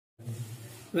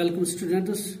Welcome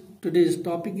students. Today's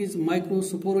topic is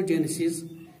microsporogenesis.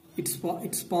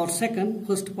 It's part second.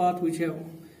 First part which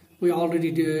we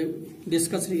already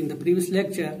discussed in the previous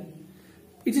lecture.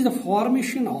 It is the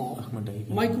formation of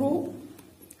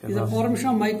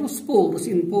microspores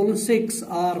in pollen 6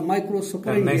 or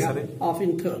microsporogenea of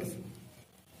anthers.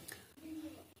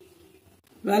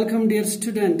 Welcome dear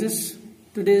students.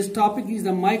 Today's topic is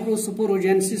the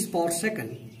microsporogenesis part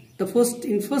second.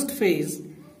 In first phase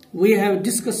we have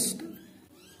discussed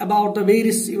about the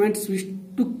various events which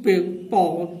took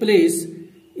place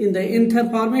in the anther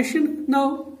formation.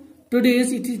 Now, it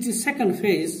is the second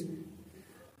phase,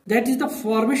 that is the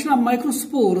formation of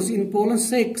microspores in pollen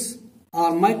 6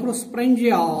 or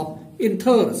microsporogenea of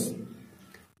anthers.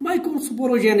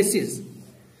 Microsporogenesis,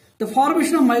 the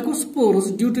formation of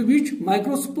microspores due to which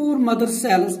microspore mother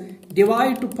cells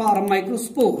divide to form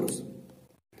microspores.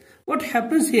 What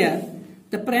happens here?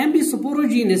 The primary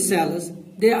sporogenous cells,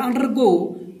 they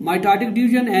undergo mitotic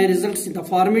division and results in the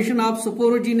formation of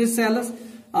sporogenous cells,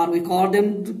 or we called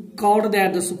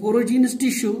that the sporogenous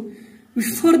tissue, which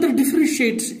further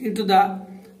differentiates into the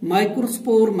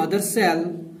microspore mother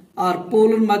cell or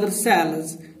pollen mother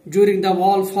cells during the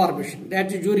wall formation,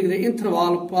 that is during the anther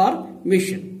wall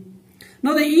formation.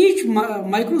 Now each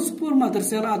microspore mother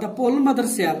cell or the pollen mother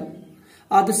cell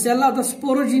or the cell of the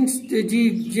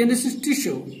sporogenesis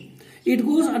tissue, it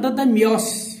goes under the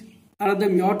meiosis, under the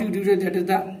meiotic division, that is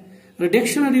the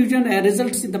reductional division, and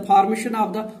results in the formation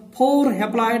of the 4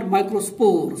 haploid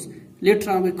microspores. Later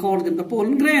on we call them the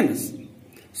pollen grains.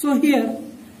 So here,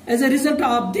 as a result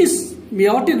of this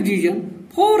meiotic division,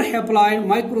 4 haploid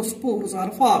microspores are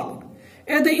formed.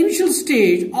 At the initial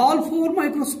stage, all 4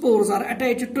 microspores are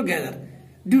attached together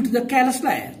due to the callus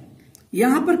layer.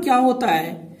 यहाँ पर क्या होता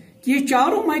है कि ये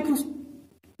चारों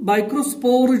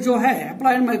microspore जो है,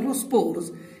 एप्लाइड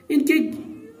माइक्रोस्पोर्स, इनके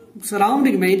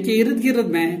सराउंडिंग में, इनके इर्द गिर्द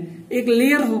में एक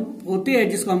लेयर होते हैं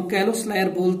जिसको हम कैलस लेयर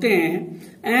बोलते हैं.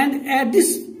 And at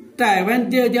this time when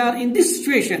they are in this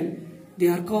situation, they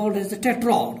are called as the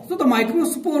टेट्रॉड. So the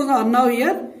microspores are now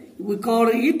here, we call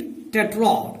it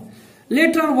टेट्रॉड.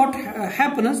 Later on what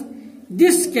happens,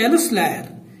 this callus layer,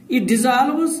 it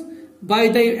dissolves by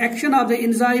the action of the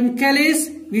enzyme callase,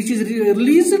 which is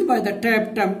released by the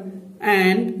tapetum,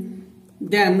 and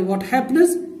then what happens,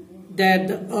 that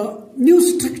a new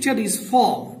structure is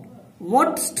formed.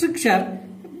 What structure?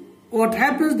 What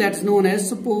happens? That's known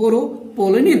as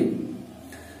sporopollenin.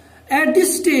 At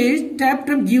this stage,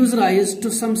 tapetum gives rise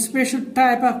to some special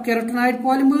type of carotenoid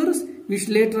polymers, which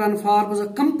later on forms a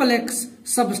complex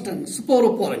substance,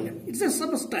 sporopollenin. It's a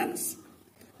substance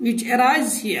which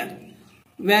arises here.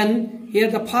 When here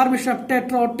the formation of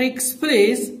tetrad takes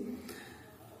place,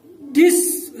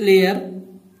 this layer,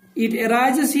 it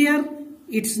arises here,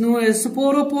 it's known as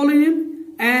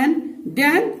sporopollenin, and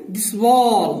then this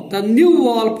wall, the new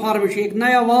wall formation, एक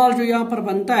नया wall जो यहाँ पर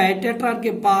बनता है tetrad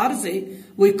के बाहर से,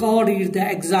 we call it the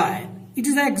axile. It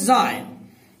is the axile,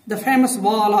 the famous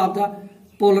wall of the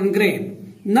pollen grain.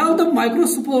 Now the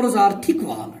microspores are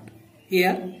thick-walled.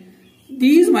 Here,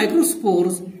 these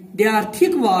microspores, they are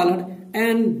thick-walled,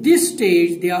 and this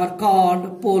stage they are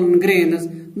called pollen grains.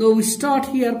 Now we start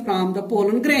here from the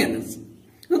pollen grains.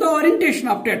 Now the orientation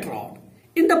of tetrad.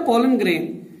 In the pollen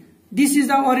grain, this is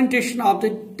the orientation of the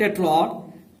tetrad,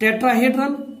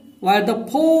 tetrahedral, where the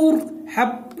 4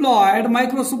 haploid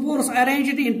microspores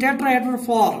arranged in tetrahedral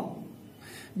form.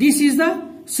 This is the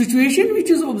situation which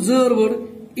is observed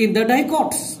in the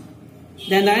dicots.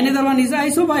 Then another one is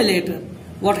isobilator.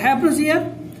 What happens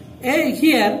here?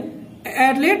 Here,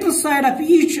 at lateral side of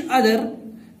each other,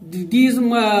 these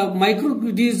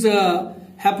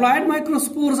haploid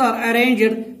microspores are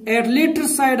arranged at lateral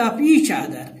side of each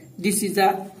other. This is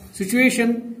the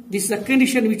situation, this is a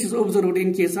condition which is observed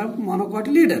in case of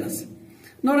monocotyledonous.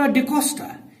 Now at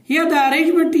dicosta, here the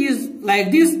arrangement is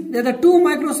like this, that the 2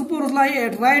 microspores lie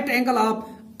at right angle of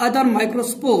other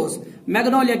microspores.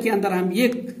 Magnolia के अंदर हम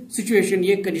ये situation,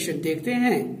 ये condition देखते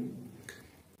हैं.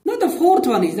 Now the fourth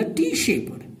one is the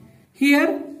T-shaped.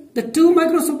 Here the 2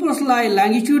 microspores lie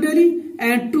longitudinally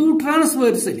and 2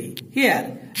 transversely.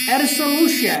 Here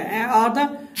Aristolochia or the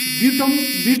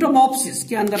Butomopsis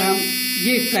के अंदर हम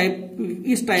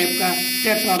इस टाइप का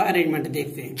tetrad arrangement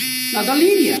देखते हैं. Now the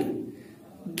linear.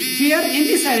 Here in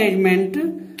this arrangement,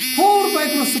 4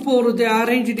 microspores, they are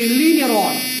arranged in linear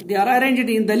order. They are arranged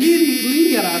in the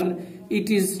linear order. It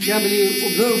is generally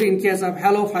observed in case of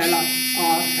Halophila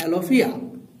or Halophia.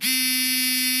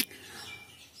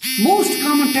 Most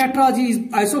common tetrad is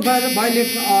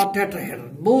isobilateral or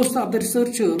tetrahedral. Most of the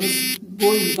researchers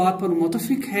वो इस बात पर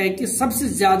मुतफिक है कि सबसे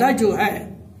ज्यादा जो है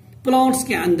प्लांट्स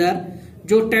के अंदर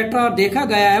जो टेट्रा देखा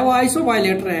गया है वो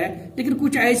आइसोबाइलेटर है, लेकिन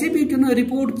कुछ ऐसे भी जिन्होंने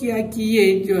रिपोर्ट किया कि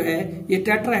ये जो है ये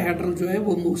टेट्राहेड्रल जो है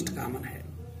वो मोस्ट कॉमन है।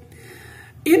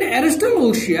 इन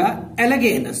एरिस्टोलोशिया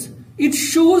एलेगेनस it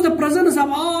shows the presence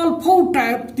of all four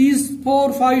types, these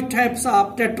 4-5 types of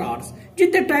tetrads।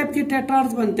 जितने टाइप के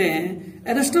टेट्राड्स बनते हैं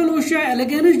एरिस्टोलोशिया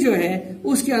एलेगेनस जो है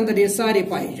उसके अंदर ये सारे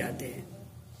पाए जाते हैं।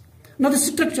 Now the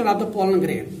structure of the pollen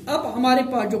grain। अब हमारे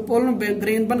पास जो pollen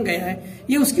grain बन गया है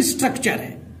ये उसकी स्ट्रक्चर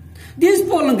है। These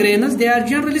pollen grains they are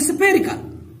generally spherical।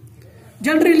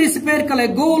 Generally spherical है,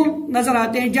 गोल नजर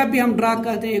आते हैं। जब भी हम ड्रा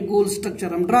करते हैं गोल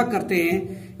स्ट्रक्चर हम ड्रा करते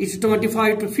हैं। It's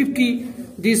 25 to 50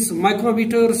 this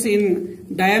micrometres in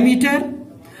diameter.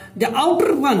 The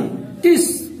outer one this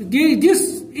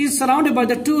is surrounded by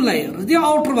the two layers। The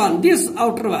outer one, this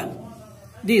outer one,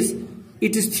 this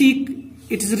it is thick,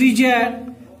 it is rigid।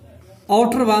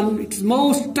 Outer one it is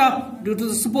most tough due to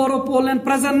the sporopollen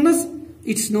presence।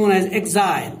 It's known as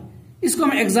exile। इसको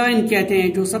हम exine कहते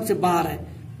हैं, जो सबसे बाहर है।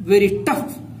 Very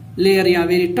tough layer या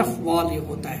very tough wall ये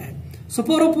होता है।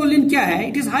 स्पोरोपोलिन क्या है?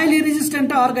 It is highly resistant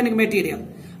to organic material,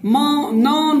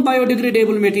 non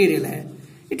biodegradable material है।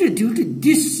 It is due to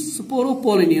this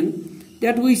sporopollenin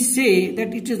that we say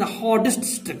that it is the hardest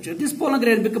structure। This pollen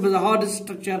grain becomes the hardest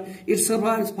structure। It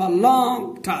survives for a long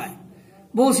time।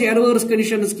 बहुत सी adverse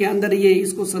conditions के अंदर ये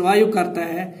इसको survive करता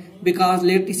है, because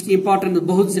late इसकी importance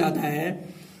बहुत ज्यादा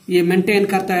है। ये मेंटेन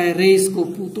करता है रेस को,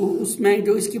 तो उसमें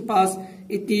जो इसके पास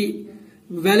इतनी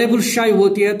वैल्यूएबल शाई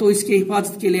होती है तो इसकी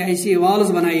हिफाजत के लिए ऐसे वॉल्स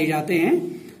बनाए जाते हैं।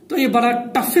 तो ये बड़ा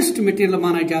टफेस्ट मटेरियल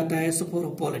माना जाता है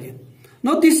sporopollenin.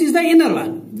 Now this is the inner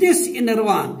one। This inner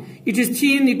one it is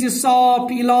thin, it is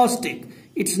soft, elastic।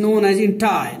 It's known as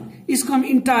intine। इसको हम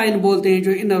intine बोलते हैं,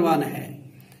 जो inner one है।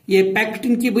 ये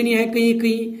पैक्टिन की बनी है,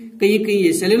 कहीं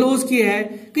ये सेलुलोज की है,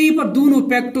 कहीं पर दोनों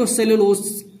पैक्टो सेलुलोज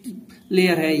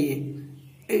लेयर है ये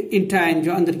इंटाइन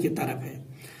जो अंदर की तरफ है।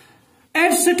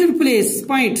 एट सर्टेन प्लेस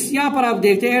पॉइंट्स, यहां पर आप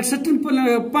देखते हैं at certain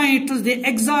points the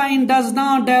exine does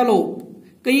not develop.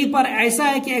 कहीं पर ऐसा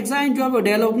है कि एक्साइन जो है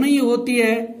डेवलप नहीं होती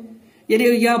है, यानी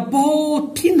या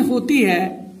बहुत थिन होती है।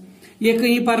 ये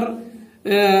कहीं पर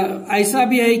ऐसा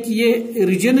भी है कि ये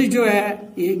रीजन जो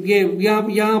है ये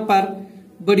यहाँ पर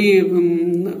बड़ी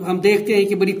हम देखते हैं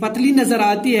कि बड़ी पतली नजर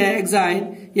आती है एक्साइन,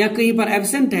 या कहीं पर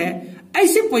एब्सेंट है।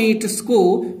 ऐसे पॉइंट्स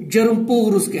को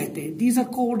जर्मपोरस कहते हैं। These are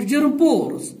called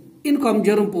जर्मपोरस। इनको हम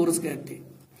जर्मपोरस कहते हैं।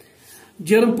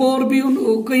 जर्मपोर भी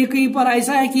कहीं पर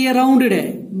ऐसा है कि ये राउंडेड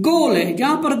है, गोल है।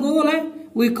 जहां पर गोल है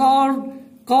वी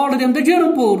कॉल्ड देम द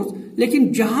जर्मपोरस।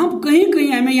 लेकिन जहां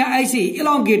कहीं हमें यह ऐसी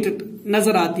इलांगेटेड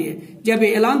नजर आती है, जब ये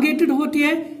इलांगेटेड होती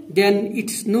है then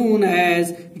it's known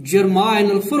as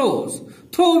जर्माइनल furrows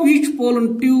through which pollen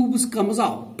tubes comes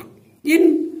out.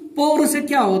 इन पोर से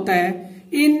क्या होता है,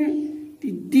 इन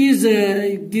दीज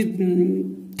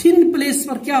थिन प्लेस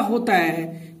पर क्या होता है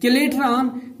कि लेटर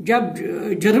ऑन जब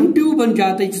जर्म ट्यूब बन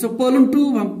जाता है, जिसको पोलन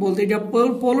ट्यूब हम बोलते हैं, जब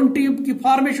पोलन ट्यूब की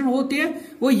फॉर्मेशन होती है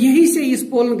वो यही से इस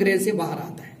पोलन ग्रेन से बाहर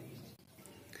आता है।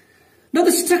 Now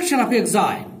the structure of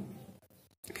exine।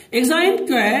 Exine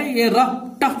क्या है? ये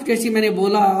रफ टफ, जैसे मैंने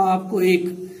बोला आपको, एक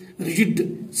रिजिड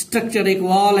स्ट्रक्चर, एक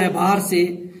वॉल है बाहर से।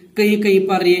 कहीं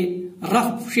पर ये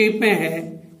रफ शेप में है,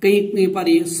 कहीं पर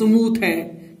ये स्मूथ है,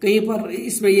 कहीं पर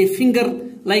इसमें ये फिंगर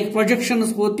लाइक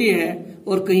प्रोजेक्शंस होती है,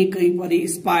 और कहीं पर ये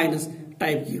स्पाइनस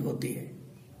टाइप की होती है।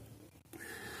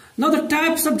 Now the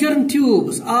types of germ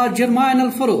tubes are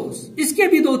germinal furrows। इसके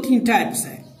भी 2-3 टाइप्स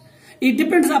है। It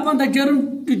depends upon the germ,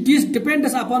 this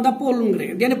depends upon the pollen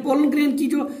grain। यानी pollen grain की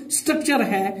जो स्ट्रक्चर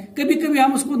है, कभी कभी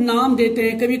हम उसको नाम देते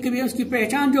हैं, कभी कभी उसकी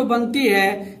पहचान जो बनती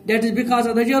है that is because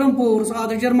of the germ pores or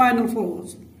the germinal pores।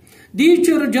 These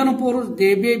germ pores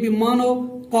they may be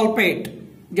monocolpate,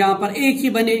 जहां पर एक ही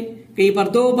बने, कहीं पर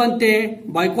 2 बनते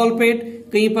हैं बाइकॉल्पेट,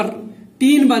 कहीं पर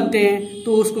 3 बनते हैं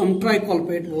तो उसको हम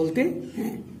ट्राइकॉल्पेट बोलते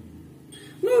हैं।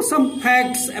 Now some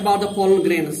facts about the pollen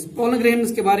grains। pollen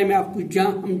grains के बारे में आपको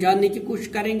हम जानने की कोशिश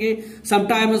करेंगे।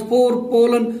 Sometimes 4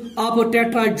 pollen of a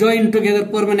tetra join together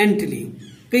permanently।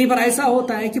 कहीं पर ऐसा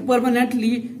होता है कि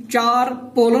परमानेंटली 4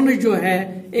 पोलन जो है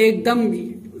एकदम,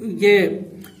 ये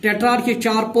टेट्राड के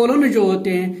 4 पोलन जो होते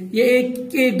हैं ये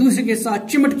एक दूसरे के साथ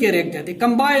चिमट के रख जाते हैं,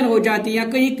 कंबाइन हो जाती है, या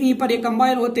कहीं पर ये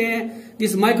कंबाइन होते हैं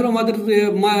जिस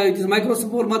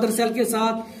माइक्रोस्पोर मदर सेल के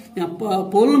साथ या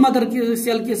पोलन मदर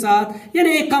सेल के साथ,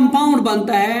 यानी एक कंपाउंड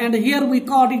बनता है। And here we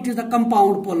call it is the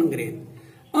compound pollen grain.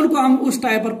 उनको हम उस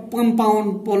टाइप पर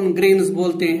कंपाउंड पोलन ग्रेन्स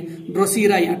बोलते हैं।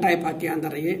 ड्रोसीरा या टाइपा के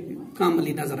अंदर ये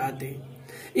कॉमनली नजर आते हैं।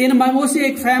 इन माइमोसी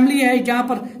एक फैमिली है जहां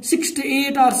पर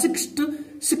 68 और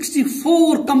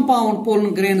 64 कंपाउंड पोलन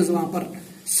ग्रेन्स वहां पर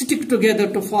स्टिक टुगेदर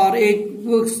टू फॉर एक,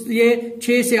 ये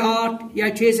 6 से 8 या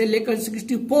 6 से लेकर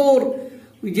 64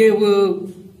 ये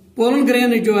पोलन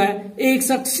ग्रेन जो है एक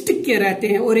साथ स्टिक के रहते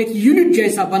हैं और एक यूनिट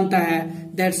जैसा बनता है.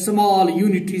 That small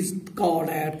unit is called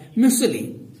eight muesli.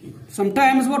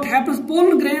 Sometimes what happens,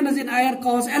 pollen grains in air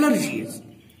cause allergies.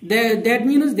 That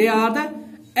means they are the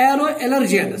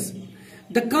aeroallergens.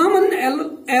 The common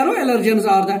aeroallergens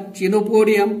are the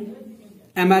chenopodium,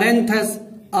 amaranthus,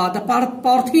 or the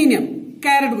parthenium,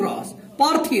 carrot grass.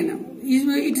 Parthenium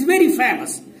it is very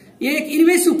famous. ये एक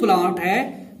invasive plant है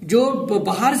जो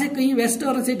बाहर से कहीं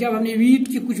western से जब हमने वीट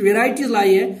की कुछ वेराइटीज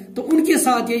लाई है तो उनके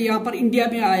साथ ये यहाँ पर इंडिया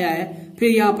में आया है. फिर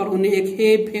यहाँ पर उन्हें एक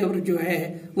हे फेवर जो है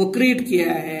वो क्रिएट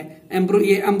किया है.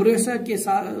 ये एम्ब्रोसा के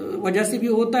वजह से भी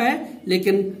होता है,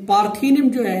 लेकिन पार्थेनियम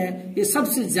जो है ये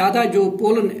सबसे ज्यादा जो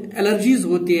पोलन एलर्जीज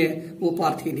होती है वो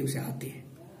पार्थेनियम से आती है.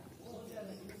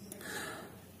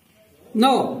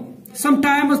 Now,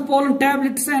 sometimes pollen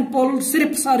tablets and pollen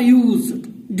syrups are used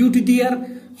due to their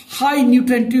high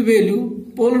nutritive value.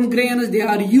 Pollen grains, they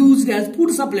are used as food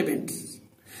supplements,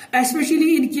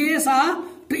 especially in case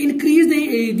to increase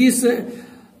this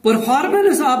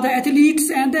performance of the athletes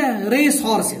and the race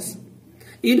horses.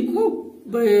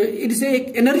 इनसे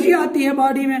एक energy आती है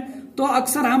body में, तो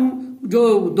अक्सर हम जो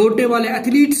दौड़ने वाले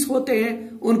एथलीट्स होते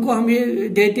हैं उनको हम ये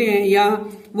देते हैं, या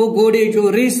वो घोड़े जो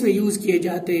रेस में यूज किए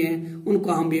जाते हैं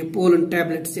उनको हम ये पोलन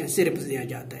टैबलेट्स या सिरप्स दिया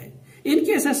जाता है.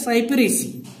 इनके ऐसा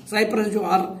साइप्रस जो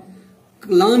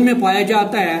लॉन में पाया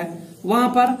जाता है वहां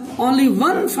पर only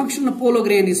one functional pollen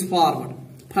grain is formed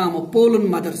from a pollen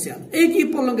mother cell. एक ही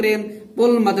pollen grain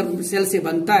pollen mother cell से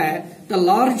बनता है. The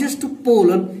largest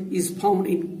pollen is found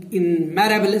in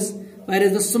Mirabilis,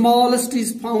 whereas the smallest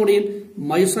is found in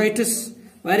Myocytes,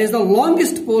 whereas the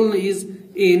longest pollen is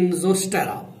in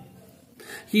Zostera.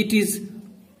 It is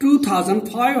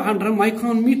 2500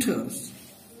 micrometers,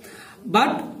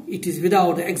 but it is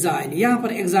without exine. यहाँ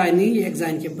पर exine नहीं, ये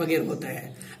exine के बगैर होता है.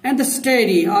 And the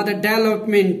study or the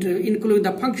development, including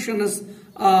the functions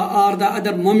or the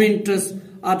other momentous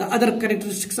or the other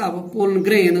characteristics of pollen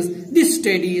grains, this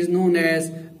study is known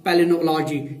as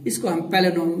palynology. इसको हम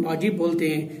पैलिनोलॉजी बोलते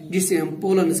हैं, जिससे हम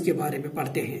पोलन्स के बारे में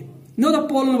पढ़ते हैं. नो द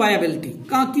पोलन वायबिलिटी,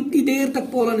 कहाँ कितनी देर तक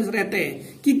पोलन्स रहते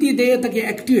हैं, कितनी देर तक ये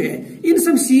एक्टिव है. इन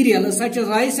सम serial such as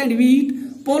rice and wheat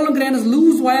pollen grains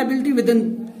loose viability with in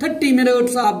 30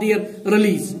 minutes of their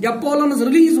release. जब पोलन्स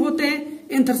रिलीज होते हैं,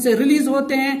 इंथर से रिलीज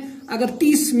होते हैं, अगर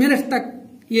 30 मिनट तक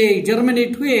ये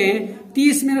जर्मिनेट हुए,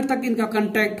 30 मिनट तक इनका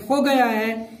कांटेक्ट हो गया है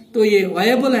तो ये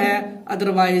वायबल है.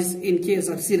 Otherwise in case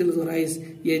of serials और राइस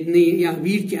ये नहीं, या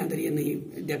वीट के अंदर ये नहीं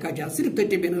देखा जा. सिर्फ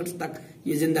 30 मिनट्स तक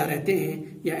ये जिंदा रहते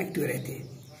हैं या एक्टिव रहते हैं.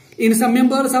 इन some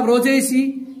members of Rosaceae,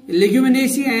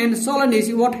 Leguminosae and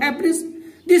Solanaceae what happens,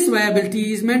 this viability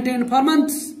is maintained for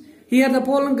months. Here the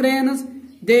pollen grains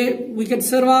they we can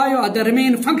survive और द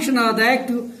रिमेन फंक्शनल और the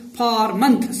active for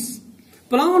months.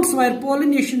 Plants where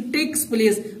pollination takes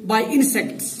place by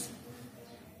insects,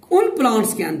 उन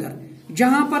plants के अंदर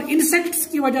जहां पर insects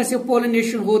की वजह से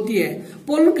पोलिनेशन होती है.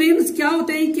 पोलन ग्रेन्स क्या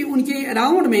होते हैं कि उनके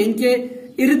अराउंड में, इनके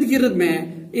इर्द गिर्द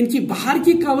में, इनकी बाहर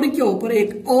की कवरिंग के ऊपर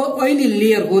एक ऑयली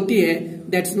लेयर होती है,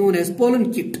 that's known as pollen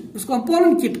kit. उसको हम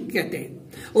पोलन किट कहते हैं.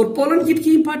 और पोलन किट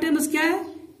की इंपॉर्टेंस क्या है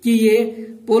कि ये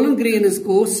पोलन ग्रेन्स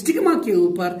को स्टिग्मा के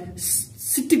ऊपर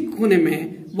स्टिक होने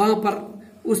में, वहां पर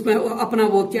उसमें अपना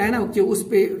वो क्या है ना कि उस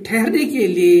पे ठहरने के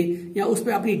लिए या उस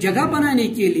पे अपनी जगह बनाने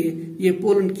के लिए ये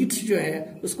पोलन किट्स जो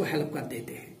है उसको हेल्प कर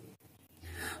देते हैं.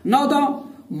 Now the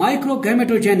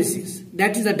माइक्रोगैमेटोजेनेसिस,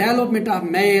 that is the development of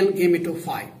male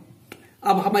gametophyte.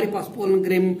 अब हमारे पास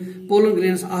पोलन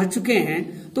ग्रेन्स आ चुके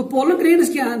हैं, तो पोलन ग्रेन्स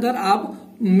के अंदर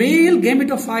अब मेल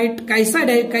गैमेटोफाइट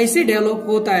कैसे डेवलप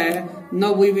होता है.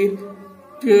 Now we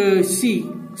will see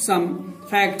some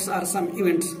facts or some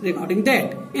events regarding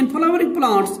that. In flowering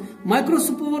plants,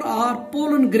 microspore or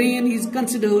pollen grain is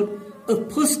considered a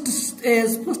first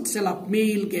cell of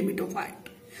male gametophyte.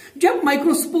 जब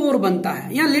microspore बनता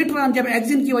है या लेटर ऑन जब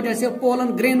एक्सिन की वजह से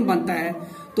पोलन ग्रेन बनता है,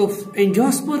 तो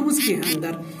एंजियोस्पर्म्स के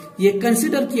अंदर ये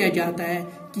कंसिडर किया जाता है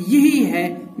कि यही है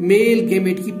मेल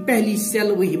गैमेट की पहली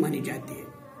सेल, वही मानी जाती है.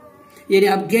 यानी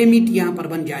अब गैमेट यहां पर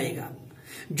बन जाएगा.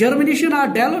 Germination or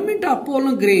development of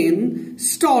pollen grain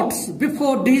starts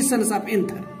before dehiscence of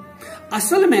anther.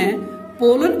 असल में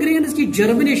पोलन ग्रेन्स की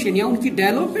जर्मिनेशन या उनकी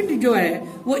डेवलपमेंट जो है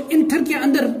वो इंथर के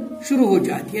अंदर शुरू हो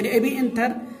जाती है. अभी इंथर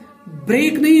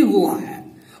ब्रेक नहीं हुआ है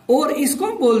और इसको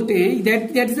हम बोलते हैं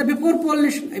दैट इज बिफोर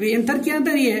पोलिनेशन. अभी इंथर के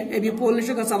अंदर ही है, अभी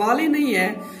पोलिनेशन का सवाल ही नहीं है.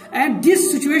 And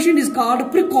this situation is called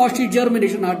precaution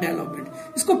germination और डेवलपमेंट.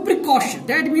 इसको प्रिकॉशन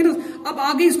दैट मीन्स अब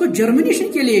आगे इसको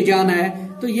जर्मिनेशन के लिए जाना है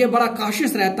तो ये बड़ा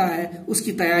काशियस रहता है,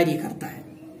 उसकी तैयारी करता है.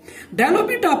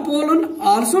 Development of pollen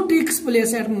also takes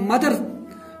place at mother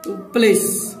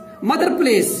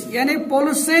place यानी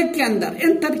पोलन सैक के अंदर,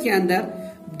 एंथर के अंदर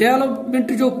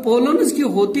डेवलपमेंट जो पोलन्स की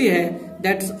होती है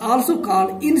that is also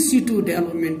called in Situ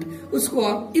development, उसको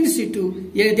आप इन सिटू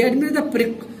या that means the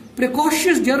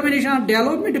precocious germination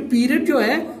development period जो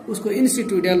है उसको इन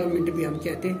सिटू डेवलपमेंट भी हम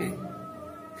कहते हैं।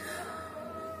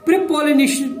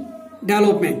 प्रीपोलिनेशन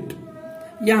डेवलपमेंट,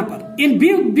 यहां पर in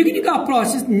beginning of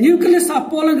process nucleus of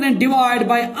pollen grain divide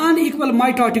by unequal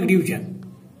mitotic division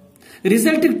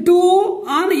resulting to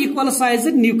unequal size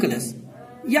nucleus.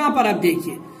 यहां पर आप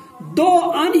देखिए दो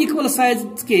अनइक्वल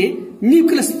साइज के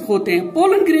न्यूक्लियस होते हैं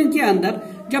पोलन ग्रेन के अंदर।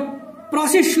 जब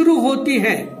प्रोसेस शुरू होती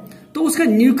है तो उसका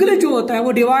न्यूक्लियस जो होता है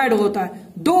वो डिवाइड होता है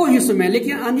दो हिस्सों में,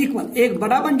 लेकिन अनइक्वल, एक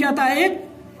बड़ा बन जाता है एक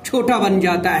छोटा बन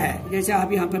जाता है, जैसे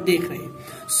आप यहां पर देख रहे हैं।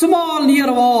 Small near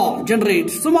wall generate,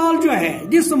 small जो है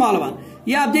दिस स्मॉल वन,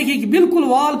 ये आप देखिए कि बिल्कुल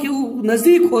वॉल के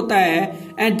नजदीक होता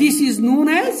है and this is known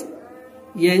as,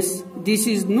 yes this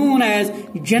is known as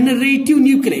generative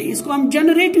nuclei. इसको हम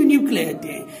जनरेटिव न्यूक्लिय कहते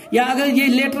हैं, या अगर ये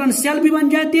लेटर ऑन सेल भी बन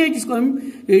जाती है जिसको हम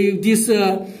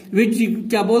विच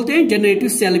क्या बोलते हैं, जनरेटिव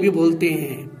सेल भी बोलते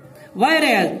हैं। Wire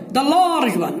as the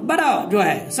large one, बड़ा जो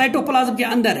है साइटोप्लाज्म के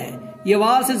अंदर है, ये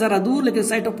वाल से जरा दूर लेकिन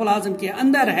साइटोप्लाज्म के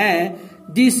अंदर है,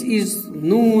 this is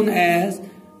known as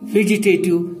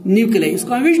vegetative nuclei.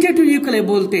 इसको हम वेजिटेटिव न्यूक्लिय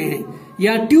बोलते हैं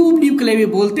या ट्यूब न्यूक्लिय भी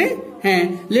बोलते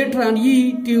हैं। लेटर ऑन ये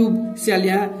ट्यूब सेल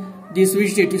या दिस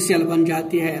वेजिटेटिव सेल बन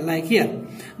जाती है like here.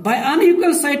 Bye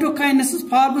unequal cytokinesis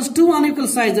forms to unequal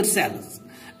sized sales.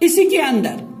 इसी के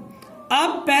अंदर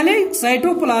अब पहले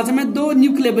साइटोप्लाज्म में दो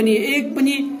न्यूक्लिय बनी, एक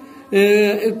बनी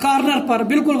कॉर्नर पर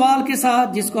बिल्कुल वाल के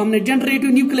साथ जिसको हमने जनरेटिव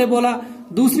न्यूक्लिय बोला,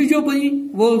 दूसरी जो बनी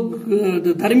वो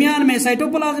दरमियान में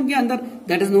साइटोप्लाज्म के अंदर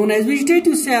that is known as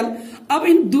vegetative cell. अब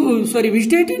इन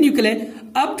वेजिटेटिव न्यूक्लिय,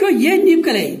 अब जो ये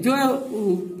न्यूक्लिय जो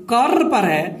कॉर्नर पर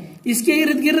है इसके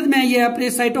इर्द गिर्द में ये अपने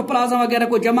साइटोप्लाज्म वगैरह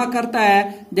को जमा करता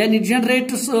है, देन इट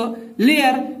जनरेट्स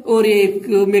लेयर और एक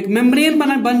मेम्ब्रेन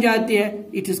बन जाती है,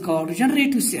 it is called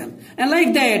generative cell. And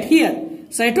like that here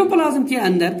cytoplasm के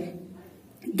अंदर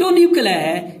जो न्यूक्लिय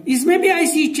है इसमें भी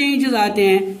ऐसी चेंजेस आते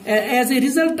हैं। As a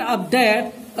result of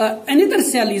that another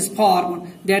cell is formed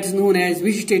that is known as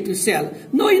vegetative cell.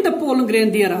 Now in the pollen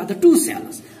grain there are the two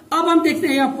cells. अब हम देखते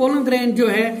हैं यहाँ pollen grain जो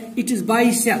है it is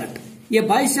bicellate, ये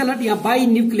bicellate या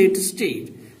binucleate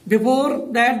stage. Before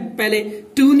that पहले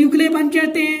two nuclei बन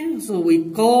जाते हैं, so we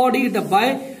called it the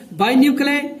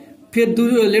binuclei. फिर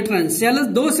लेटर ऑन सेल्स,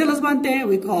 दो सेल्स बनते हैं,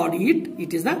 we called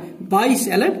it is the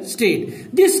बाइसेलर stage.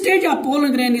 This stage of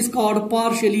pollen grain is called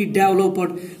partially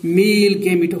developed male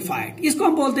gametophyte. इसको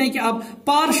हम बोलते हैं कि अब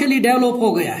पार्शियली डेवलप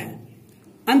हो गया है,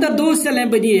 अंदर दो सेलें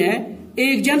बनी है,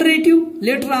 एक जनरेटिव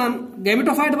लेटर ऑन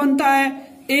गैमेटोफाइट बनता है,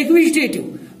 एक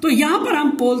वेजिटेटिव। तो यहां पर हम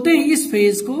बोलते हैं इस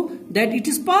फेज को that it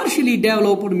is partially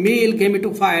developed male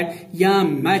gametophyte या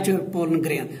मैच्योर पोलन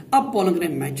ग्रेन। अब पोलन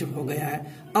ग्रेन मैच्योर हो गया है,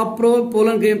 अब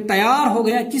पोलन ग्रेन तैयार हो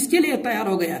गया। किसके लिए तैयार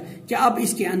हो गया कि अब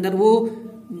इसके अंदर वो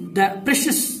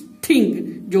प्रेशियस थिंग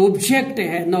जो ऑब्जेक्ट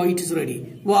है, नाउ इट इज रेडी,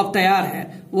 वो अब तैयार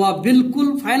है, वो अब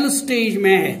बिल्कुल फाइनल स्टेज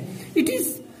में है। It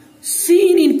is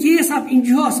seen in case of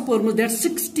angiosperms that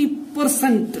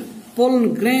 60% pollen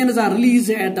grains are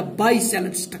release at the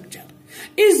बाइसेलर structure.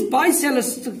 इस बाइसेलर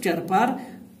स्ट्रक्चर पर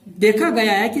देखा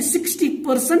गया है कि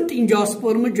 60%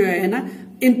 एंजियोस्पर्म जो है ना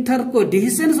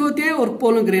इंटरकोडिशंस होते हैं और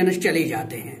पोलन ग्रेन्स चले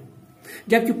जाते हैं,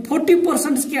 जबकि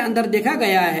 40% के अंदर देखा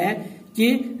गया है कि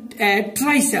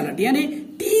ट्राइसेलर यानी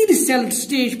 3 सेल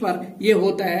स्टेज पर ये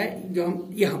होता है, जो हम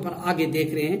यहां पर आगे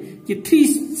देख रहे हैं कि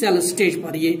 3 सेल स्टेज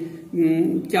पर ये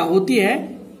क्या होती है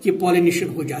कि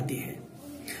पॉलिनेशन हो जाती है।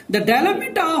 The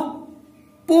development of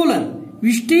pollen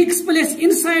which takes place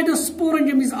inside the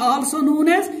sporangium is also known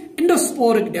as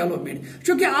endosporic development.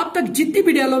 क्योंकि अब तक जितनी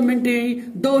भी डेवलपमेंट है,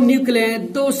 दो न्यूक्लिय,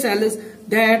 दो sales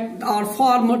that are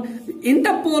formed in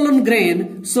the pollen grain,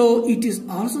 so it is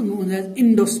also known as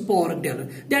endosporic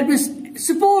development. That means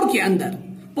spore के अंदर,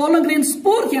 पोलन ग्रेन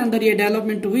स्पोर के अंदर ये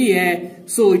डेवलपमेंट हुई है,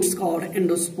 so it's called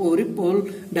endosporic pollen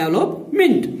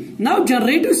development. Now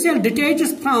generative cell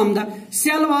detaches from the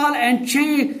cell wall and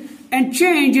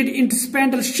change it into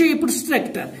spindle shaped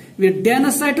structure with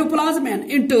dense cytoplasm and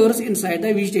enters inside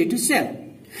the vegetative cell.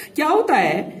 क्या होता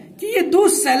है कि ये दो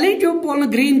सेलें जो pollen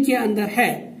grain के अंदर है,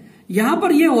 यहां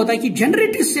पर ये होता है कि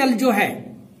जनरेटिव सेल जो है,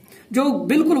 जो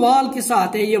बिल्कुल वाल के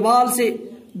साथ है, ये वाल से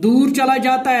दूर चला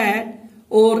जाता है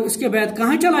और उसके बाद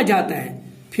कहां चला जाता है,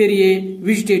 फिर ये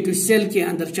वेजिटेटिव सेल के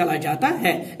अंदर चला जाता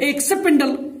है। एक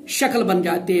स्पिंडल शक्ल बन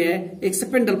जाती है, एक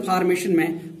स्पिंडल फॉर्मेशन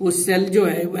में वो सेल जो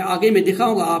है, वो आगे में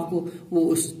दिखाऊंगा आपको, वो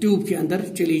उस ट्यूब के अंदर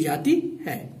चली जाती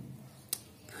है।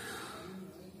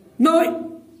 Now,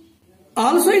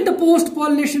 also in the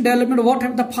post-pollination development, what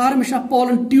have the formation of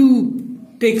pollen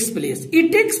tube takes place?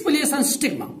 It takes place on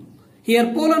stigma. Here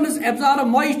pollen absorb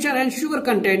moisture and sugar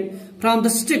content from the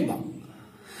stigma.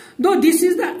 Though this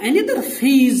is the another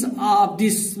phase of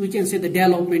this, we can say, the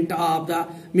development of the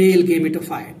male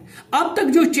gametophyte. अब तक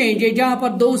जो change है, जहां पर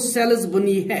दो sales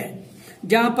बनी है,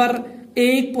 जहां पर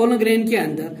एक पोलन ग्रेन के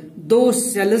अंदर दो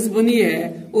सेल्स बनी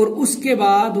है और उसके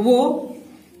बाद वो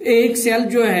एक सेल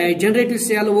जो है जनरेटिव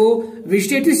सेल वो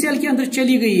वेजिटेटिव सेल के अंदर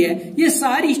चली गई है, ये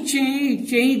सारी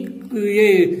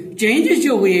चेंजेस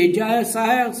जो हुई है,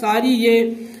 सारी ये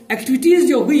एक्टिविटीज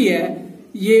जो हुई है,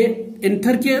 ये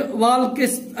एंथर के वाल के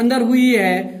अंदर हुई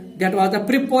है. That was the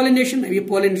pre pollination. अभी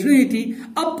पॉलिनेशन हुई थी,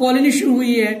 अब पॉलिनेशन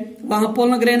हुई है, वहां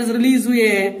पोलन ग्रेन्स रिलीज हुए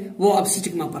हैं, वो अब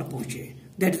स्टिग्मा पर पहुंचे.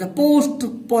 That is the post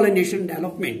pollination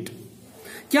development.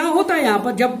 क्या होता है यहां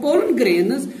पर, जब पोलन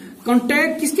ग्रेन्स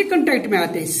कांटेक्ट किसके कांटेक्ट में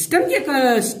आते हैं,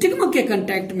 स्टिग्मा के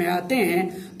कांटेक्ट में आते हैं,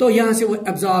 तो यहां से वो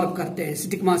एब्जॉर्ब करते हैं,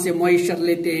 स्टिग्मा से मॉइस्चर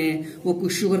लेते हैं, वो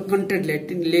कुछ शुगर कंटेंट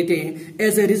लेते हैं.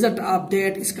 As a result of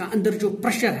that इसका अंदर जो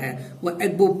प्रेशर है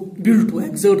वो बिल्ट हो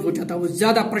एक्सर्ट हो जाता है, वो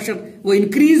ज्यादा प्रेशर वो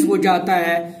इंक्रीज हो जाता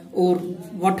है. और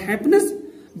व्हाट हैपन्स,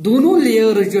 दोनों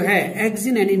लेयर जो है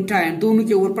एक्सिन एंड इंटाइन दोनों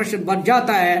के ऊपर प्रेशर बढ़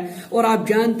जाता है. और आप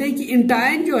जानते हैं कि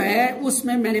इंटाइन जो है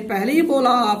उसमें मैंने पहले ही बोला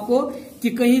आपको कि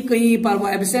कहीं कहीं पर वो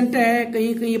एब्सेंट है,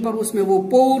 कहीं कहीं पर उसमें वो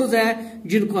पोर्स है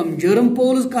जिनको हम जर्म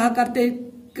पोर्स कहा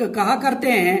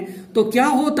करते हैं. तो क्या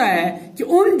होता है कि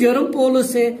उन जर्म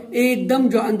पोर्स से एकदम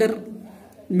जो अंदर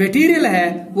मटेरियल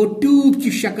है वो ट्यूब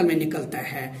की शक्ल में निकलता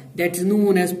है. That is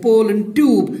known as pollen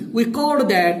tube. We call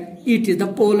that it is the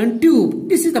pollen tube.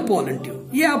 This is the pollen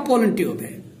tube. ये अब पोलन ट्यूब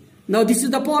है. Now this is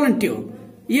the pollen tube.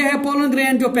 ये है पोलन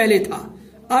ग्रेन जो पहले था,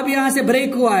 अब यहां से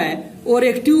ब्रेक हुआ है और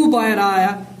एक ट्यूब बाहर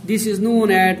आया. This is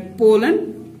known as pollen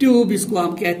tube, इसको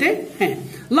हम कहते हैं.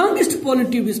 Longest pollen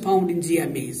tube is found in जिया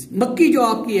मेज. मक्की जो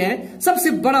आपकी है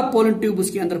सबसे बड़ा पोलन ट्यूब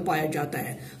उसके अंदर पाया जाता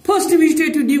है. First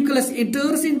vegetative nucleus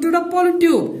enters into the pollen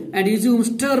tube and resumes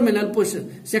terminal position.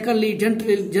 Secondly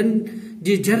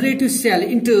generative cell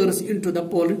enters into the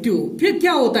pollen tube. फिर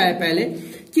क्या होता है पहले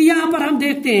कि यहां पर हम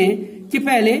देखते हैं कि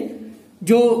पहले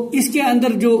जो इसके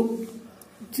अंदर जो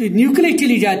न्यूक्लियस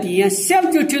चली जाती है, सेल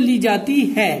जो चली जाती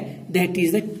है, that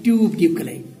is the tube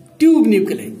nucleus. Tube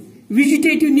nucleus.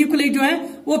 Vegetative nucleus जो है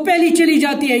वो पहली चली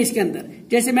जाती है इसके अंदर,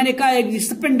 जैसे मैंने कहा एक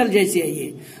स्पिंडल जैसे है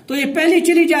ये, तो ये पहली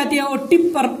चली जाती है और टिप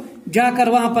पर जाकर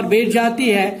वहां पर बैठ जाती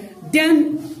है.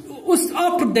 देन उस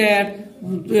आफ्टर दैट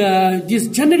जिस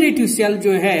जनरेटिव सेल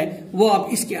जो है वो अब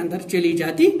इसके अंदर चली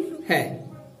जाती है.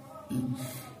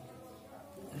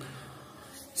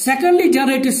 Secondly,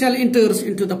 generative cell enters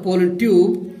into the pollen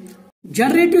tube.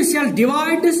 Generative cell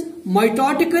divides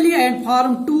mitotically and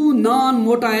form two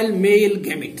non-motile male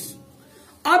gametes.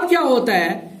 अब क्या होता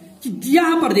है कि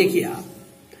यहां पर देखिए आप,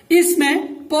 इसमें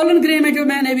पोलन ग्रेन में जो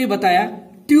मैंने अभी बताया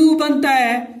ट्यूब बनता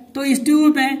है, तो इस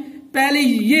ट्यूब में पहले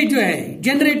ये जो है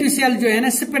जनरेटिव सेल जो है ना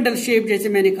स्पिंडल शेप, जैसे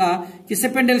मैंने कहा कि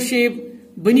स्पिंडल शेप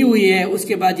बनी हुई है,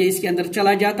 उसके बाद ये इसके अंदर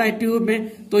चला जाता है ट्यूब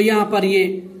में. तो यहां पर ये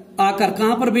आकर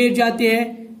कहां पर बैठ जाती है,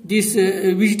 जिस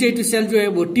वेजिटेटिव सेल जो है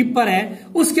वो टिप पर है.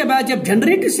 उसके बाद जब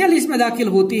जनरेटिव सेल इसमें दाखिल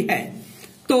होती है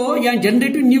तो यहाँ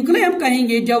जनरेटिव न्यूक्लियस हम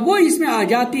कहेंगे, जब वो इसमें आ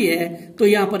जाती है तो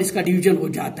यहां पर इसका डिवीजन हो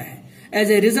जाता है.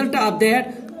 As a result of that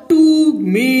to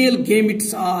mail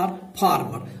gametes are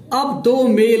formed. अब दो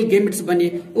मेल गेमिट्स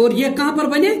बने, और ये कहां पर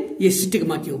बने, ये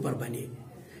स्टिग्मा के ऊपर बने,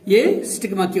 ये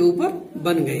स्टिग्मा के ऊपर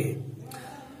बन गए.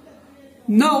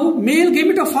 Now mail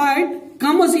gametophyte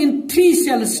comes in 3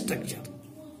 cell structure.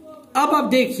 अब आप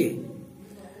देखिए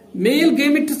मेल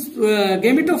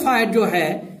गेमेटोफाइट जो है,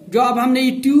 जो अब हमने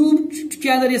ये ट्यूब के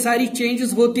अंदर ये सारी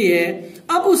चेंजेस होती है,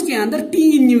 अब उसके अंदर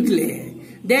 3 न्यूक्लियस है.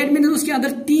 दैट मीन्स उसके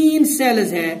अंदर 3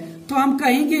 सेल्स है, तो हम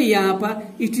कहेंगे यहां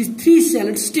पर इट इज 3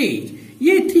 सेल स्टेज.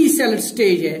 ये 3 सेल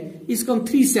स्टेज है, इसको हम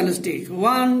 3 cell stage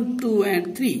 1, 2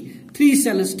 and 3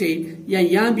 cell stage, या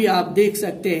यहां भी आप देख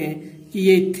सकते हैं कि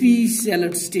ये 3 सेल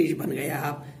स्टेज बन गया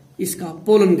आप इसका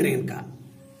पोलन ग्रेन का.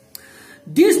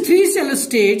 This 3 cell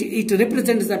stage it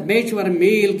represents the mature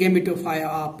male gametophyte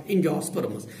of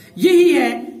angiosperms. यही है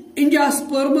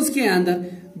एंजियोस्पर्म्स के अंदर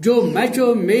जो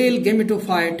मैच्योर मेल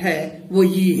गेमेटोफाइट है वो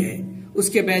ये है.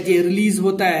 उसके बाद ये रिलीज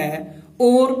होता है,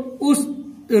 और उस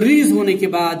रिलीज होने के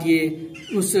बाद ये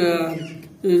उस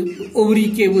ओवरी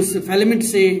के उस फिलामेंट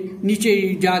से नीचे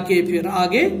जाके फिर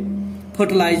आगे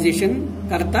फर्टिलाइजेशन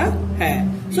करता है.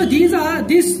 So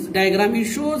this diagram it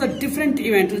shows a different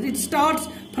event. It starts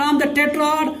from the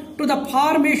tetrad to the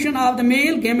formation of the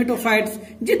male gametophytes.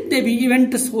 जितने भी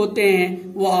इवेंट्स होते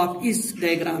हैं वो आप इस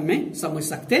डायग्राम में समझ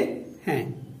सकते हैं.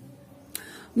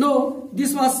 Now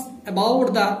this was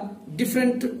about the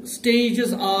different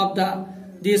stages of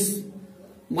this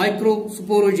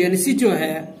microsporogenesis जो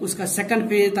है उसका सेकंड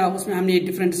फेज था. उसमें हमने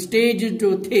डिफरेंट स्टेज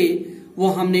जो थे वो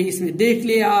हमने इसमें देख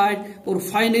लिया आज, और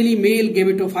फाइनली मेल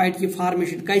गेमेटोफाइट की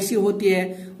फॉर्मेशन कैसी होती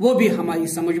है वो भी हमारी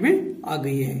समझ में आ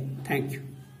गई है। Thank you.